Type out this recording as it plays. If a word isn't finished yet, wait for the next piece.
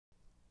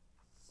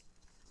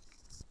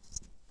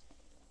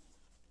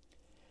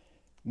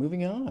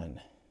moving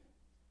on.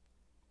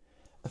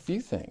 A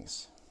few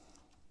things.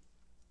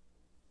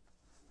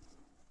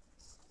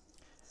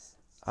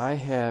 I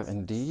have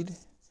indeed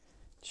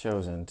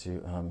chosen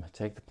to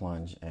take the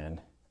plunge and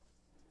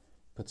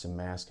put some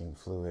masking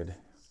fluid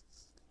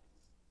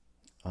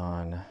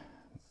on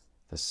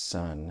the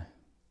sun.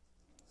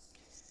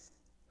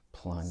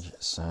 Plunge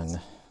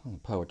sun.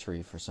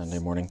 Poetry for Sunday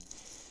morning.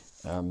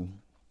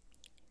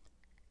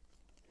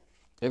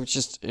 It was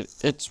just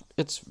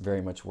it's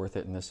very much worth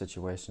it in this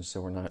situation, so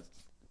we're not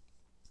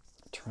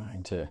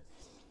trying to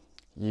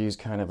use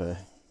kind of a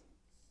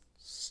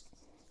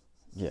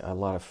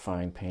lot of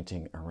fine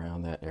painting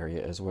around that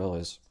area, as well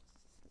as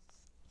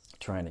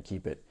trying to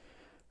keep it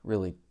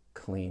really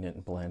clean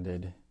and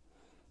blended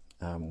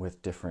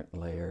with different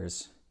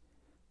layers.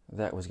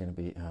 That was going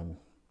to be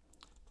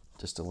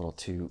just a little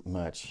too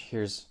much.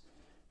 Here's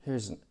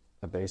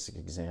a basic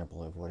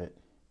example of what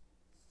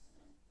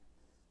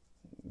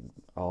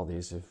all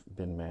these have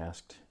been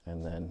masked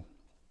and then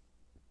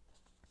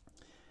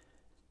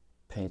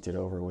painted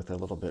over with a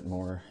little bit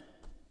more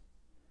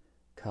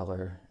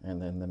color,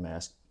 and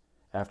then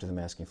after the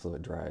masking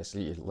fluid dries. So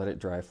you let it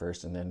dry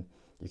first, and then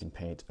you can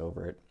paint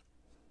over it,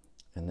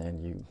 and then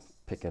you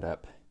pick it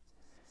up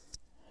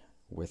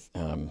with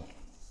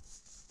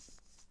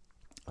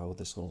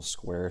this little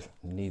square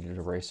kneaded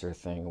eraser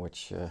thing,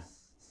 which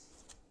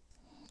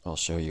I'll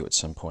show you at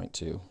some point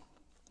too.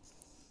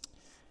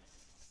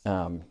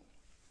 I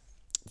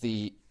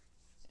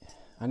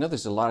know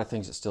there's a lot of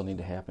things that still need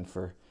to happen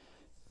for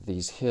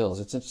these hills.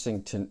 It's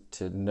interesting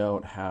to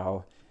note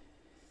how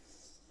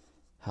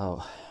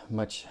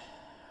much,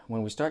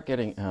 when we start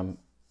getting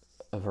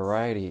a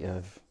variety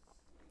of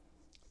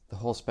the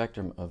whole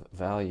spectrum of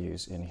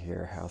values in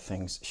here, how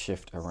things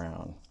shift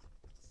around.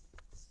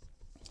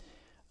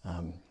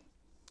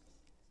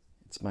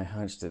 It's my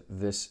hunch that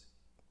this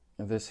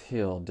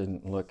hill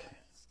didn't look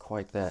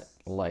quite that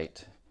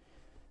light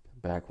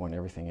back when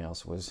everything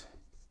else was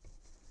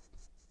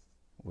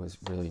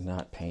really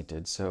not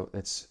painted. So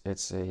it's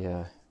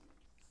a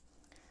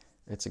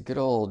good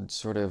old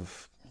sort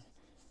of,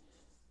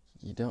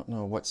 you don't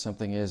know what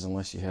something is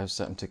unless you have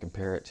something to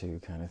compare it to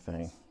kind of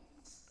thing.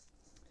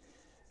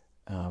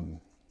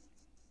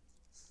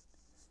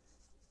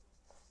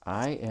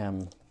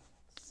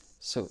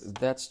 So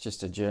that's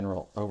just a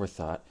general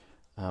overthought.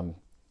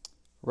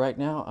 Right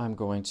now I'm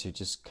going to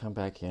just come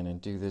back in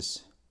and do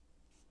this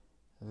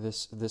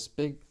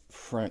big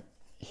front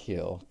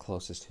hill,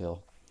 closest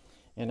hill,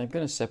 and I'm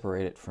going to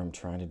separate it from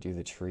trying to do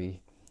the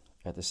tree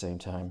at the same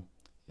time.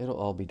 It'll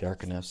all be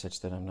dark enough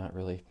such that I'm not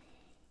really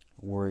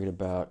worried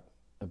about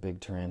a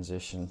big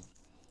transition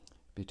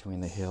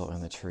between the hill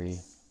and the tree.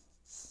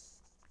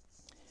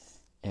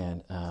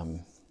 And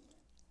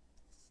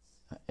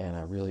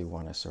I really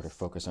want to sort of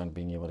focus on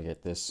being able to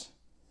get this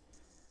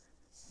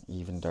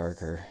even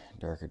darker,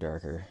 dark.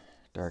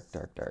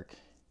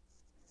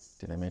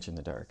 Did I mention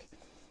the dark?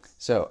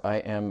 So I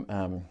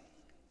am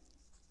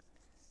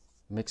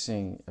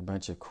mixing a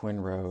bunch of Quin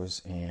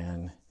Rose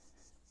and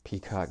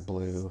Peacock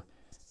Blue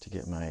to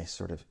get my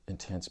sort of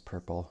intense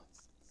purple,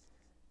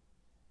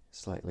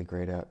 slightly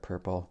grayed out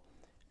purple.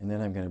 And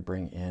then I'm going to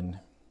bring in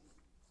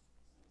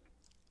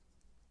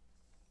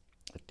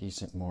a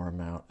decent more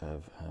amount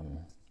of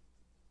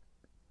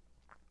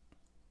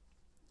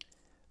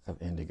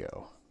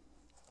indigo.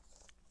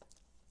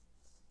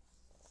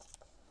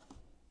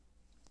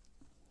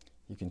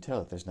 You can tell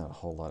that there's not a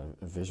whole lot of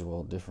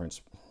visual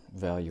difference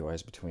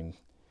value-wise between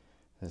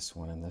this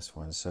one and this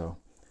one. So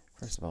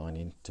first of all, I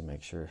need to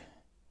make sure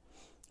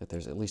that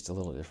there's at least a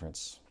little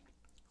difference.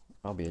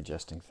 I'll be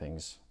adjusting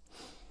things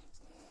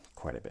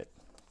quite a bit.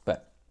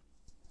 But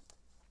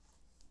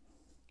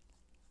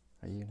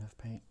are you enough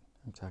paint?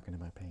 I'm talking to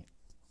my paint.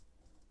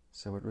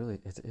 So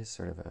it is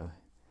sort of a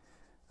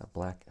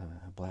black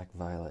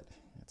violet.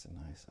 It's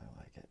nice. I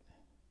like it.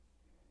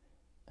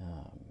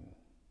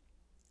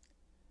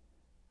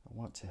 I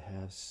want to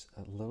have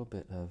a little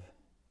bit of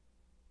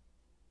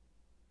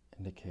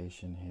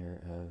indication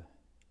here of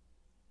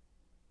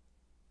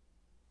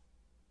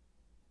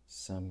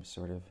some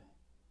sort of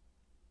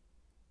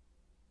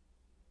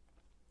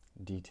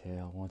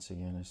detail. Once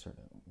again, I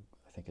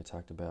think I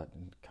talked about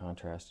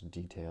contrast of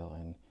detail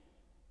and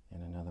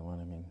another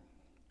one. I mean,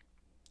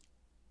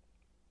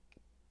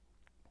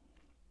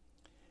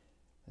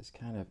 this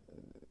kind of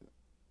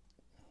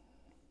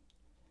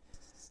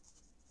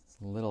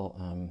little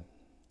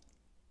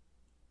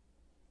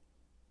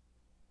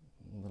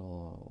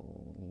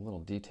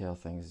detail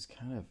things is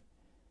kind of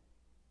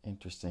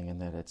interesting in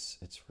that it's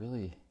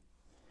really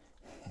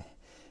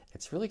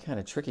it's really kind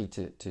of tricky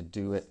to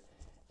do it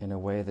in a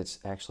way that's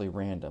actually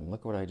random.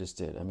 Look what I just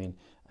did. I mean,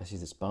 I see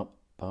this bump,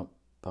 bump,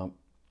 bump,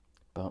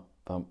 bump,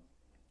 bump.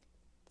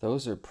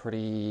 Those are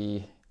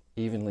pretty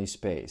evenly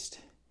spaced.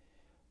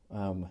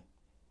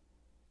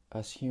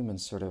 Us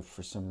humans sort of,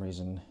 for some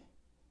reason,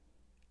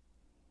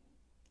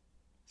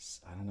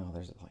 I don't know,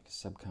 there's like a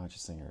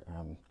subconscious thing,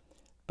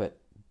 but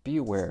be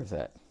aware of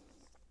that.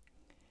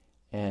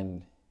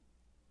 And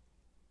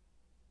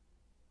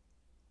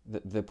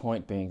the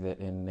point being that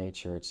in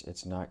nature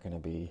it's not going to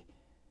be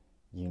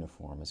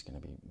uniform. It's going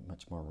to be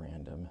much more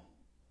random.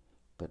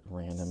 But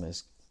random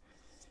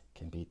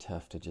can be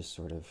tough to just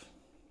sort of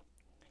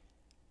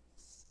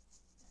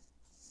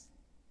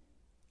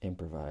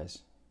improvise.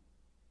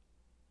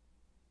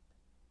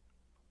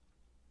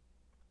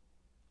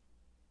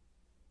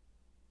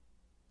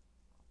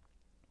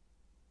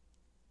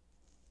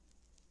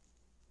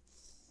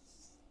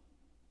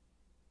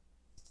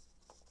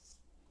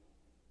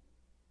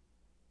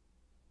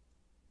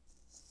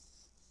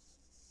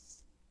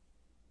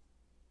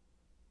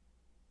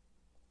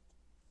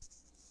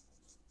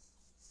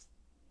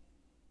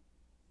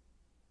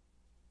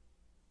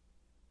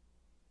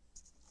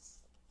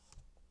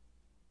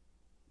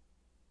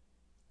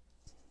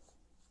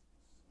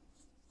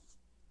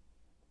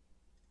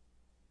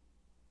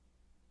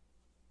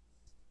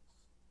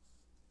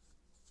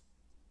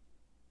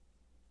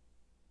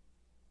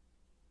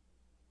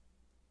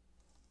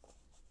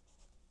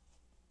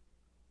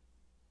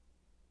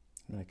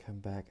 I'm going to come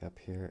back up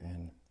here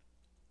and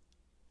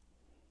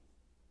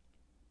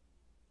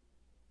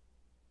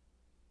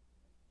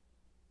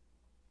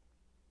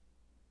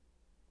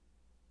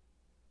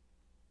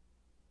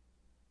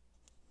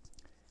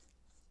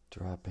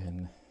drop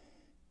in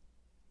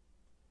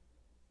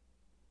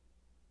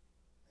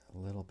a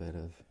little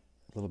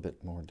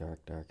bit more dark.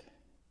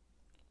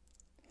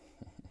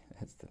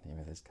 That's the name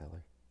of this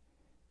color.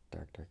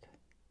 Dark.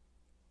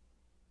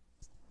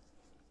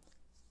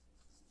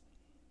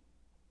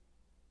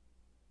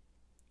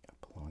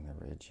 Up along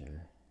the ridge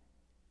here.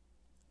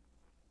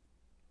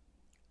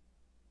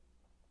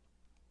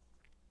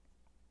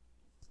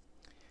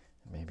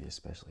 Maybe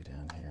especially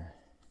down here.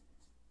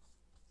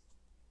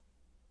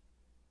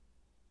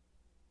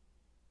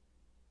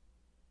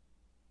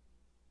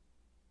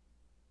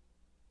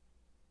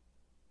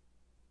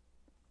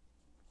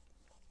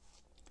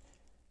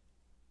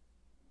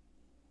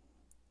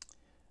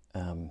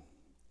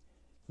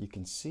 You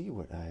can see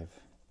what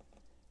I've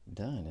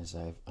done is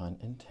I've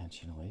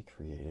unintentionally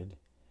created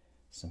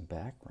some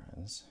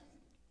backgrounds.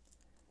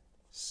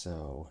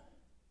 So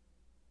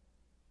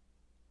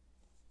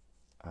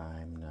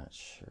I'm not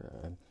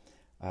sure.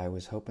 I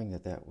was hoping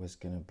that was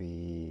going to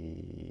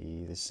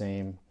be the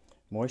same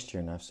moisture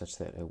enough such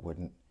that it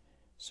wouldn't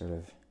sort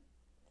of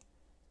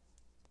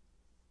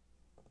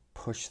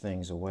push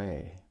things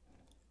away,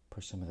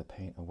 push some of the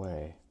paint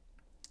away.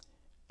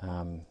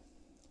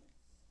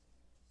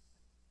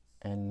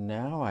 And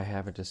now I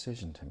have a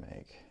decision to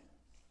make.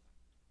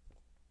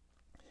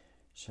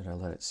 Should I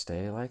let it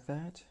stay like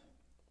that?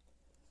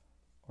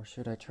 Or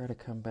should I try to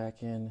come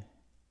back in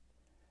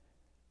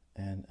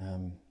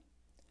and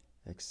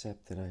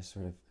accept that I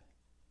sort of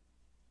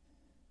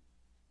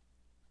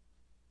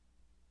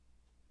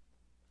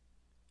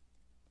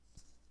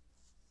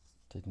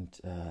didn't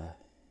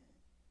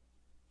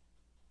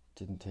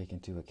take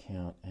into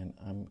account,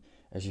 and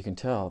as you can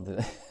tell,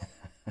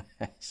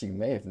 as you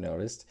may have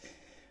noticed,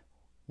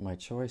 my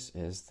choice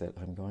is that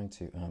I'm going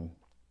to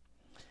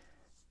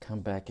come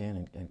back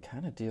in and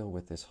kind of deal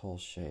with this whole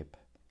shape.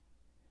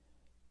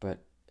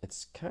 But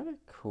it's kind of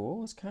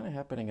cool. It's kind of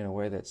happening in a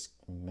way that's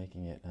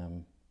making it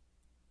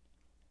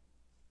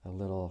a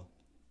little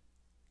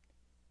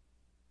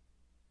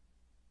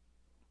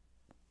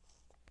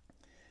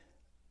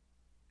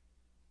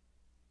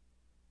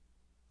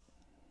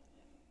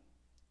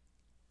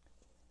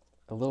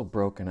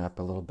broken up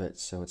a little bit,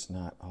 so it's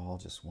not all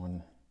just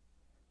one.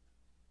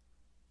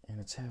 And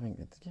it's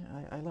having, yeah,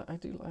 I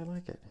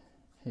like it,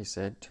 he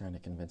said, trying to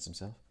convince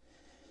himself.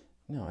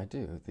 No, I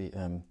do.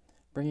 The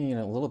bringing in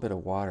a little bit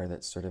of water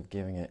that's sort of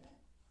giving it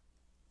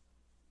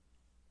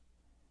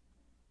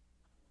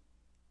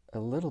a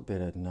little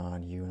bit of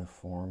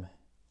non-uniform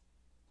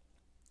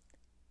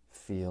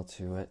feel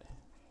to it.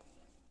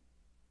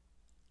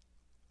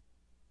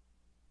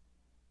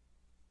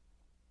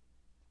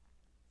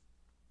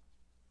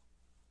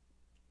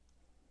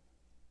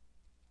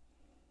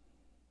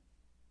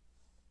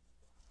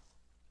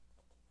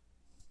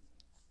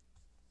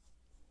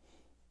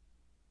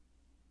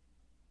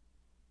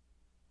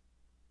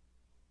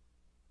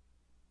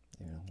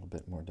 A little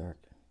bit more dark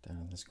down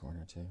in this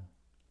corner too.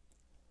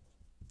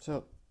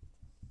 So,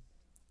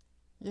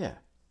 yeah,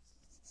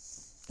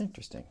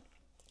 interesting,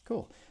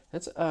 cool.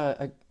 That's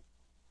a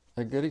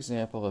good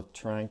example of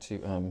trying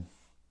to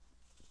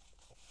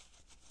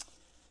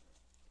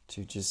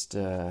just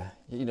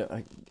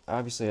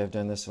obviously I've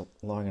done this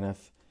long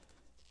enough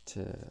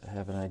to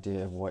have an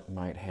idea of what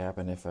might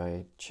happen if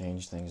I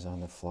change things on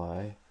the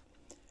fly,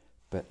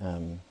 but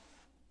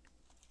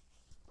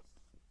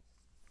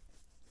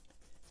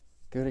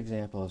good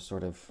example of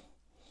sort of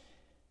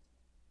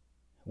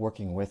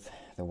working with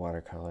the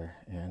watercolor,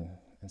 and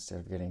instead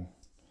of getting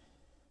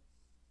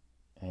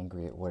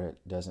angry at what it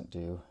doesn't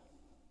do,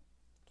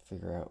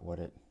 figure out what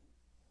it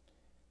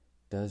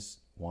does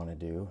want to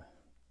do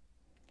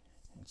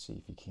and see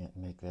if you can't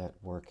make that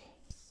work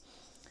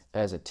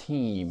as a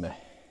team.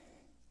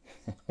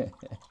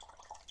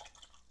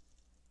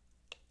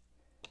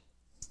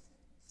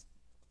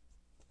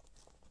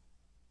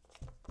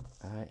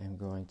 I am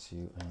going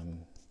to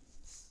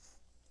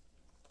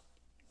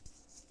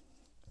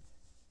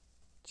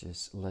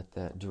just let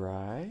that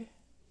dry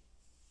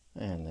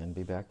and then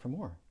be back for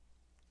more.